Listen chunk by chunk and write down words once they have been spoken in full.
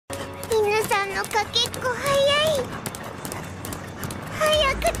のか結構早い。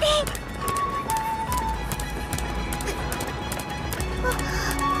早くて。ワク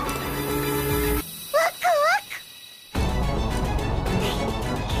ワク。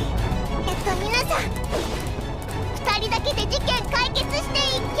皆さん、2人だけで事件解決して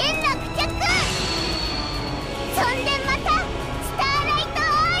一件落着。そんでまたスターライトア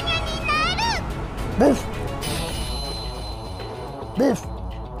ーニャになる。ブフブフ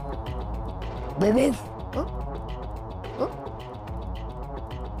ブブフ。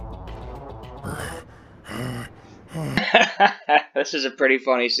This is a pretty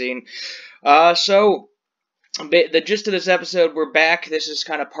funny scene. So the gist of this episode, we're back. This is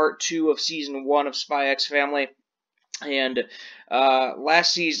kind of part 2 of season 1 of Spy X Family. And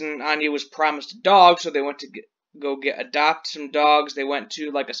last season, Anya was promised a dog, so they went to adopt some dogs. They went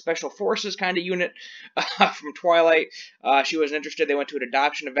to like a special forces kind of unit from Twilight. She wasn't interested. They went to an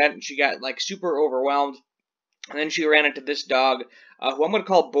adoption event, and she got like super overwhelmed. And then she ran into this dog, who I'm going to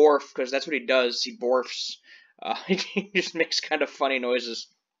call Borf, because that's what he does. He borfs. He just makes kind of funny noises.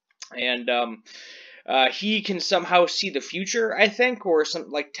 And he can somehow see the future, I think, or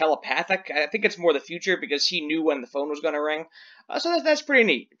something like telepathic. I think it's more the future because he knew when the phone was going to ring. So that's pretty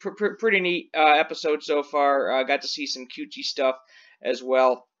neat. Pretty neat episode so far. Got to see some cutesy stuff as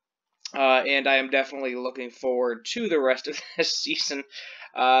well. And I am definitely looking forward to the rest of this season.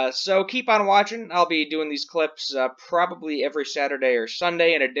 So keep on watching. I'll be doing these clips probably every Saturday or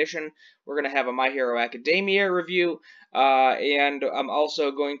Sunday. In addition, we're going to have a My Hero Academia review. And I'm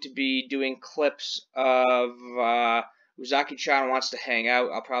also going to be doing clips of Uzaki-chan Wants to Hang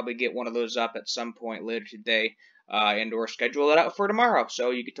Out. I'll probably get one of those up at some point later today and or schedule it out for tomorrow.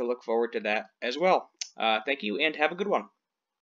 So you get to look forward to that as well. Thank you and have a good one.